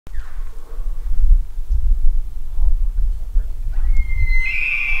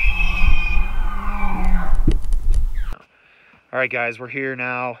All right, guys, we're here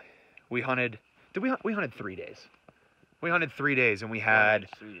now. We hunted. We hunted 3 days. We hunted 3 days, and we had.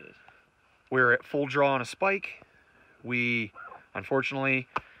 3 days. We were at full draw on a spike. We, unfortunately,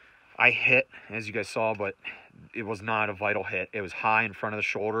 I hit, as you guys saw, but it was not a vital hit. It was high in front of the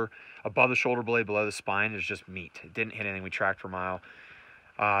shoulder, above the shoulder blade, below the spine. It was just meat. It didn't hit anything. We tracked for a mile.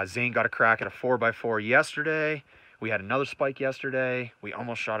 Zane got a crack at a 4x4 yesterday. We had another spike yesterday. We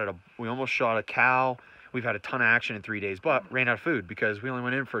almost shot a cow. We've had a ton of action in 3 days, but ran out of food because we only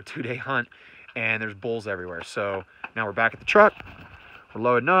went in for a 2-day hunt, and there's bulls everywhere. So now we're back at the truck. We're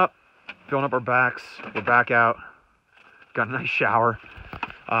loading up, filling up our backs. We're back out. Got a nice shower.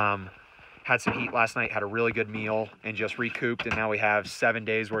 Had some heat last night. Had a really good meal and just recouped. And now we have 7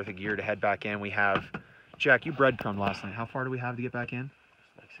 days worth of gear to head back in. We have, Jack, you breadcrumbed last night. How far do we have to get back in?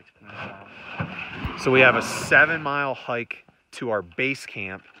 Like 6 miles. So we have a 7-mile hike to our base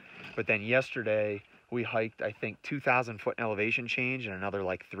camp. But then yesterday we hiked, I think, 2,000 foot in elevation change and another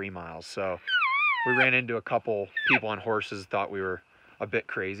like 3 miles. So we ran into a couple people on horses, thought we were a bit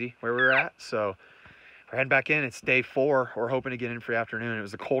crazy where we were at. So we're heading back in. It's day 4. We're hoping to get in for the afternoon. It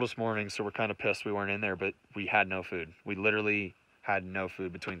was the coldest morning, so we're kind of pissed we weren't in there, but we had no food. We literally had no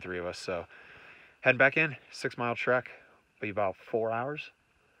food between 3 of us. So heading back in, 6-mile trek, be about 4 hours.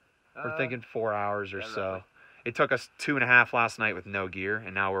 We're thinking 4 hours or so. Roughly. It took us 2.5 last night with no gear,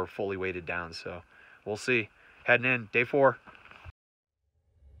 and now we're fully weighted down. So we'll see. Heading in, day 4.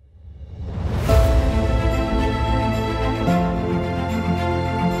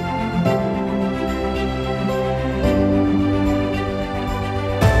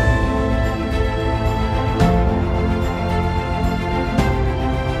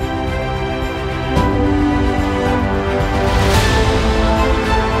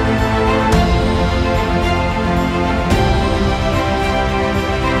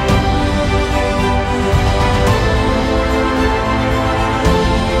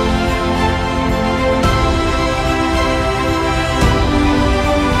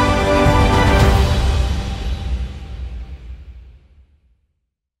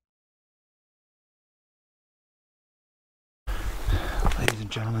 Ladies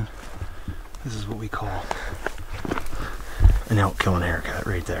and gentlemen, this is what we call an elk killing haircut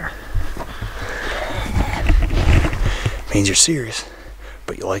right there. Means you're serious,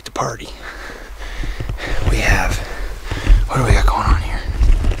 but you like to party. We have, what do we got going on here?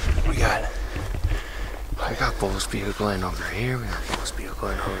 We got bulls bugling over here. We got bulls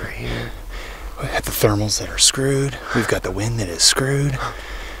bugling over here. We got the thermals that are screwed. We've got the wind that is screwed.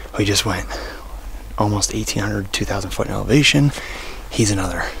 We just went almost 1,800, 2,000 foot in elevation. He's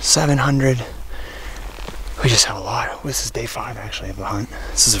another 700. We just had a lot. This is day 5 actually of the hunt.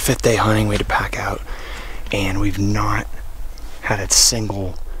 This is a 5th day hunting. We had to pack out, and we've not had a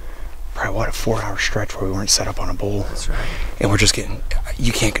single, probably what, a 4-hour stretch where we weren't set up on a bull. That's right. And we're just getting,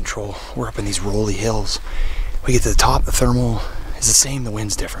 you can't control. We're up in these rolly hills. We get to the top, the thermal is the same, the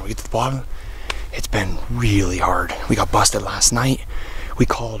wind's different. We get to the bottom, it's been really hard. We got busted last night. We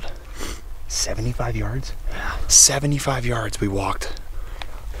called 75 yards. Yeah. 75 yards we walked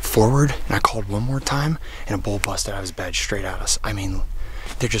forward, and I called one more time, and a bull busted out of his bed straight at us. I mean,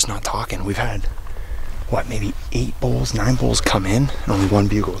 they're just not talking. We've had, what, maybe 9 bulls come in, and only 1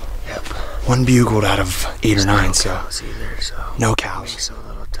 bugled. Yep. 1 bugled out of 8 or 9, so. No cows either, so. No It cows. makes it a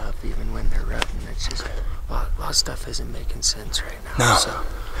little tough even when they're rutting. It's just, a lot of stuff isn't making sense right now. No. So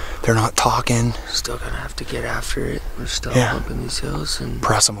They're not talking. still gonna have to get after it. We're still bumping these hills and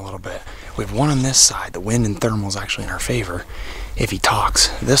Press them a little bit. We have one on this side. The wind and thermal's actually in our favor if he talks.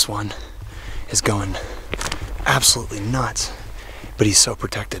 This one is going absolutely nuts, but he's so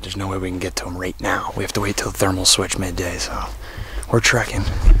protected, there's no way we can get to him right now. We have to wait till the thermal switch midday, so we're trekking.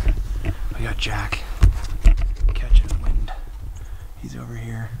 We got Jack catching the wind. He's over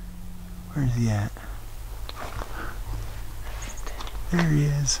here. Where is he at? There he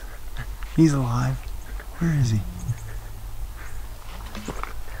is. He's alive. Where is he?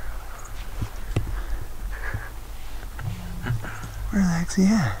 Where the heck's he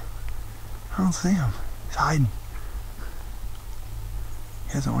at? I don't see him. He's hiding.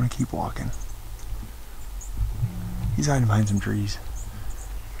 He doesn't want to keep walking. He's hiding behind some trees.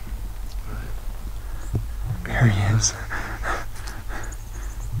 There he is.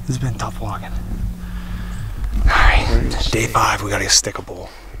 This has been tough walking. Alright, day 5, we gotta stick a bull.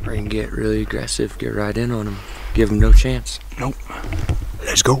 we're gonna get really aggressive, get right in on them, give them no chance. Nope.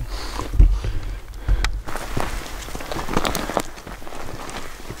 Let's go.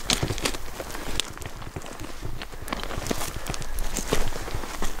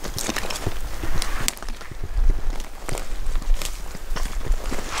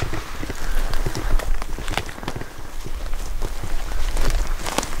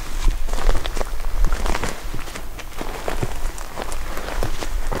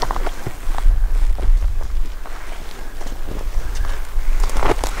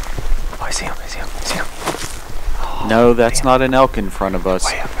 No, that's not an elk in front of us.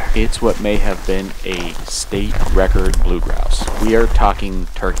 It's what may have been a state record blue grouse. We are talking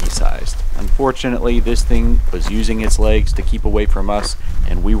turkey-sized. Unfortunately, this thing was using its legs to keep away from us,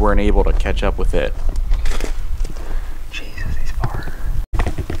 and we weren't able to catch up with it. Jesus, he's far.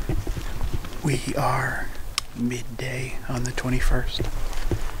 We are midday on the 21st.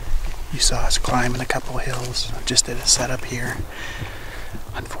 You saw us climbing a couple hills. Just did a setup here.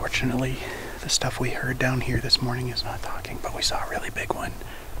 Unfortunately, the stuff we heard down here this morning is not talking, but we saw a really big one.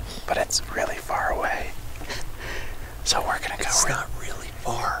 But it's really far away. So we're gonna go. It's not really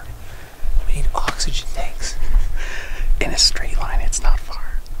far. We need oxygen tanks. In a straight line, it's not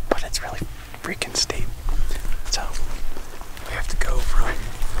far, but it's really freaking steep. So we have to go from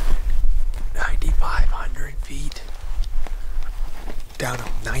 9,500 feet down to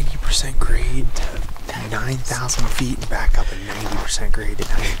 90% grade to 9,000 feet and back up at 90% grade to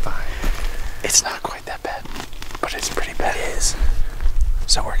 95. It's not quite that bad, but it's pretty bad. It is.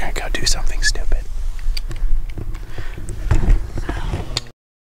 So we're gonna go do something stupid.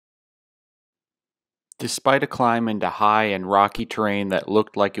 Despite a climb into high and rocky terrain that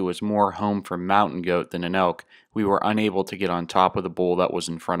looked like it was more home for mountain goat than an elk, we were unable to get on top of the bull that was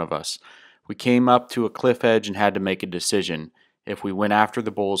in front of us. We came up to a cliff edge and had to make a decision. If we went after the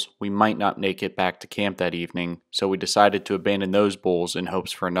bulls, we might not make it back to camp that evening, so we decided to abandon those bulls in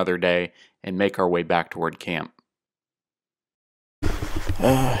hopes for another day and make our way back toward camp.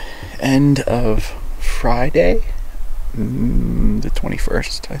 End of Friday, the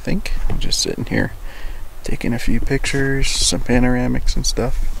 21st, I think. I'm just sitting here taking a few pictures, some panoramics and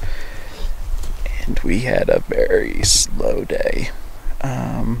stuff. And we had a very slow day.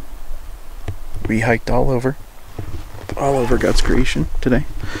 We hiked all over God's creation today.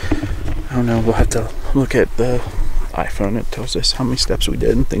 I don't know, we'll have to look at the iPhone. It tells us how many steps we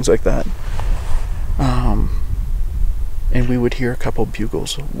did and things like that. And we would hear a couple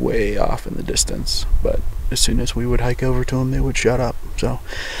bugles way off in the distance, but as soon as we would hike over to them, they would shut up. So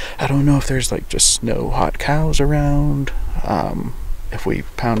I don't know if there's like just no hot cows around, if we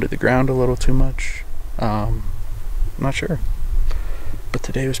pounded the ground a little too much. I'm not sure. But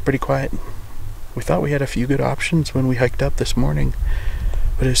today was pretty quiet. We thought we had a few good options when we hiked up this morning,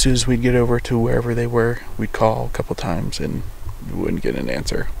 but as soon as we'd get over to wherever they were, we'd call a couple times and we wouldn't get an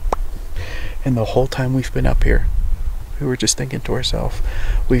answer. And the whole time we've been up here, we were just thinking to ourselves,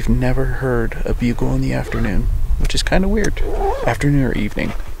 we've never heard a bugle in the afternoon, which is kind of weird. Afternoon or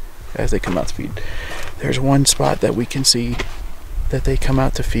evening, as they come out to feed. There's one spot that we can see that they come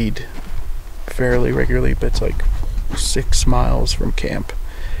out to feed fairly regularly, but it's like 6 miles from camp.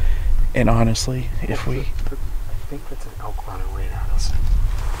 And honestly, if we... I think that's an elk running away at us.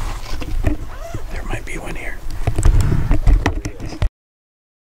 There might be one here.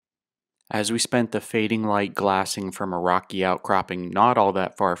 As we spent the fading light glassing from a rocky outcropping not all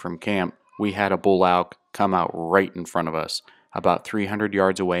that far from camp, we had a bull elk come out right in front of us, about 300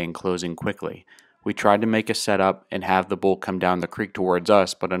 yards away and closing quickly. We tried to make a setup and have the bull come down the creek towards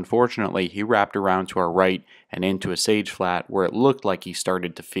us, but unfortunately he wrapped around to our right and into a sage flat where it looked like he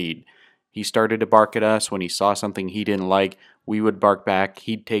started to feed. He started to bark at us when he saw something he didn't like. We would bark back,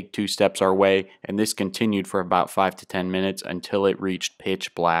 he'd take 2 steps our way, and this continued for about 5 to 10 minutes until it reached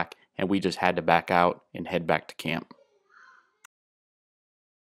pitch black, and we just had to back out and head back to camp.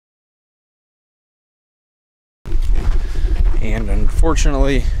 And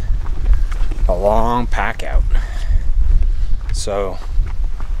unfortunately, a long pack out. So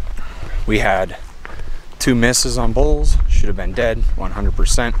we had 2 misses on bulls, should have been dead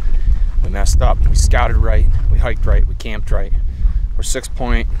 100%. We messed up, we scouted right, we hiked right, we camped right. We're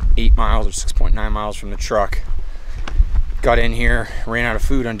 6.8 miles or 6.9 miles from the truck. Got in here, ran out of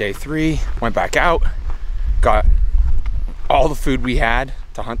food on day 3, went back out, got all the food we had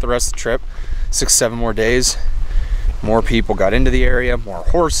to hunt the rest of the trip, 6-7 more days. More people got into the area, more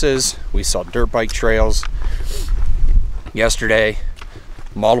horses. We saw dirt bike trails. Yesterday,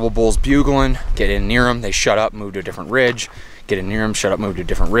 multiple bulls bugling, get in near them, they shut up, move to a different ridge. Get in near them, shut up, move to a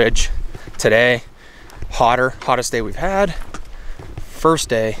different ridge. Today, hottest day we've had. First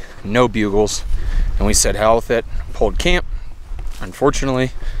day, no bugles. And we said hell with it, pulled camp.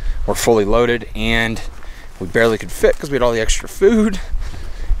 Unfortunately, we're fully loaded and we barely could fit because we had all the extra food.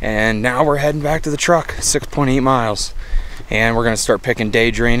 And now we're heading back to the truck, 6.8 miles. And we're gonna start picking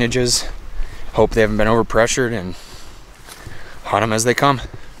day drainages. Hope they haven't been overpressured and hunt them as they come.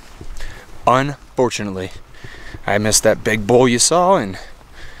 Unfortunately, I missed that big bull you saw and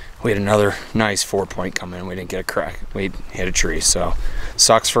we had another nice 4-point come in. We didn't get a crack, we hit a tree. So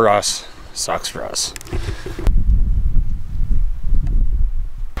sucks for us, sucks for us.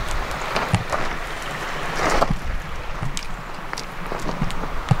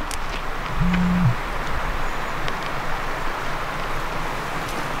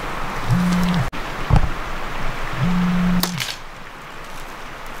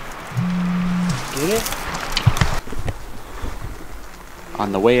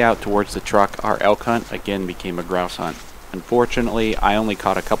 On the way out towards the truck, our elk hunt again became a grouse hunt. Unfortunately, I only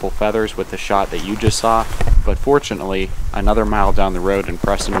caught a couple feathers with the shot that you just saw, but fortunately, another mile down the road and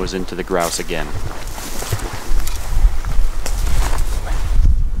Preston was into the grouse again.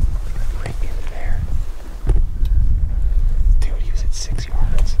 Right in there. Dude, he was at 6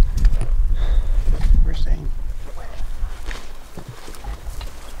 yards. Where's Zane?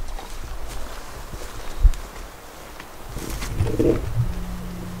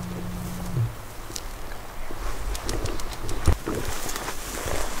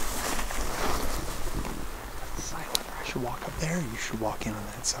 I should walk up there, or you should walk in on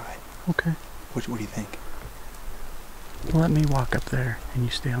that side. Okay. What do you think? Let me walk up there and you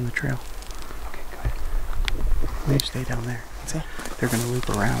stay on the trail. Okay, go ahead. You stay down there. What's that? They're gonna loop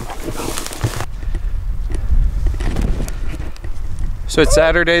around. So it's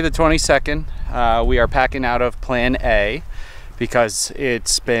Saturday the 22nd. We are packing out of Plan A because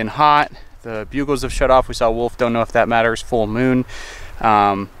it's been hot. The bugles have shut off. We saw a wolf, don't know if that matters, full moon.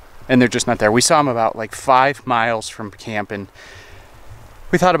 And they're just not there. We saw them about like 5 miles from camp, and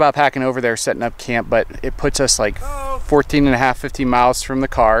we thought about packing over there, setting up camp, but it puts us like 14 and a half, 15 miles from the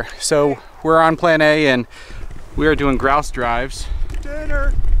car. So we're on Plan A and we are doing grouse drives.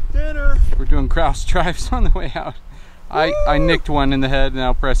 Dinner! We're doing grouse drives on the way out. I nicked one in the head,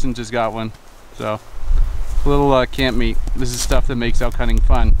 now Preston just got one. So a little camp meat. This is stuff that makes elk hunting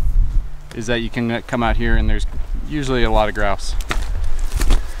fun, is that you can come out here and there's usually a lot of grouse.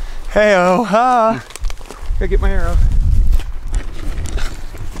 Hey-oh, ha! Gotta get my arrow.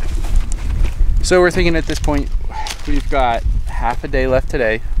 So we're thinking at this point, we've got half a day left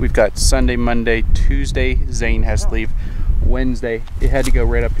today. We've got Sunday, Monday, Tuesday, Zane has to leave. Wednesday, it had to go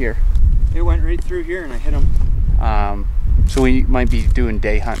right up here. It went right through here and I hit him. So we might be doing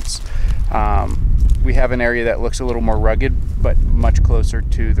day hunts. We have an area that looks a little more rugged, but much closer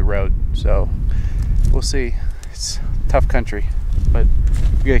to the road. So we'll see. It's tough country, but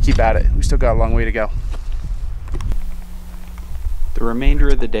we gotta keep at it. We still got a long way to go. The remainder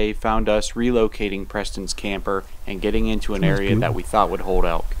of the day found us relocating Preston's camper and getting into an area that we thought would hold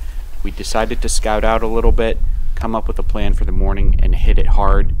elk. We decided to scout out a little bit, come up with a plan for the morning, and hit it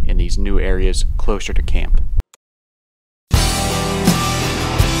hard in these new areas closer to camp.